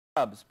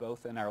shrubs,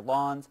 both in our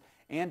lawns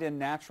and in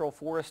natural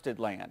forested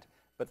land.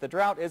 But the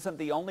drought isn't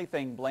the only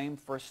thing blamed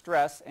for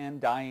stress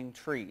and dying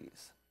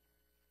trees.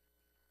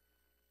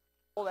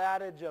 The old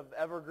adage of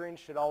evergreen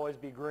should always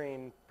be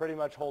green pretty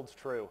much holds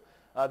true.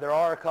 There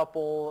are a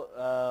couple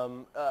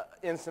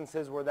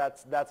instances where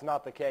that's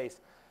not the case.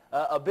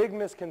 A big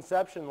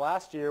misconception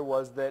last year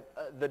was that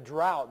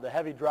the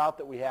heavy drought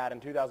that we had in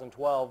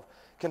 2012,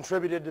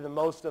 contributed to the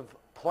most of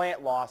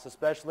plant loss,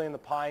 especially in the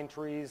pine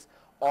trees,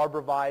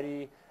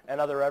 arborvitae, and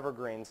other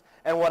evergreens.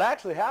 And what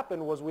actually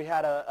happened was we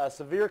had a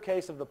severe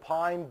case of the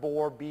pine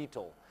borer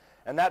beetle.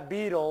 And that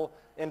beetle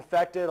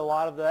infected a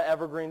lot of the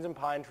evergreens and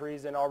pine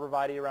trees and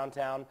arborvitae around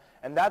town.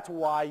 And that's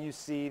why you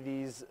see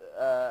these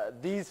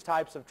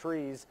types of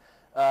trees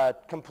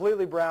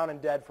completely brown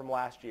and dead from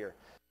last year.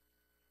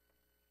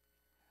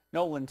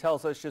 Nolan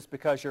tells us just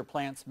because your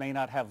plants may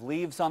not have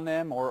leaves on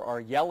them or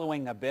are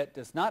yellowing a bit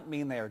does not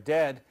mean they are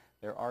dead.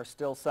 There are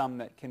still some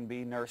that can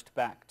be nursed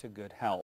back to good health.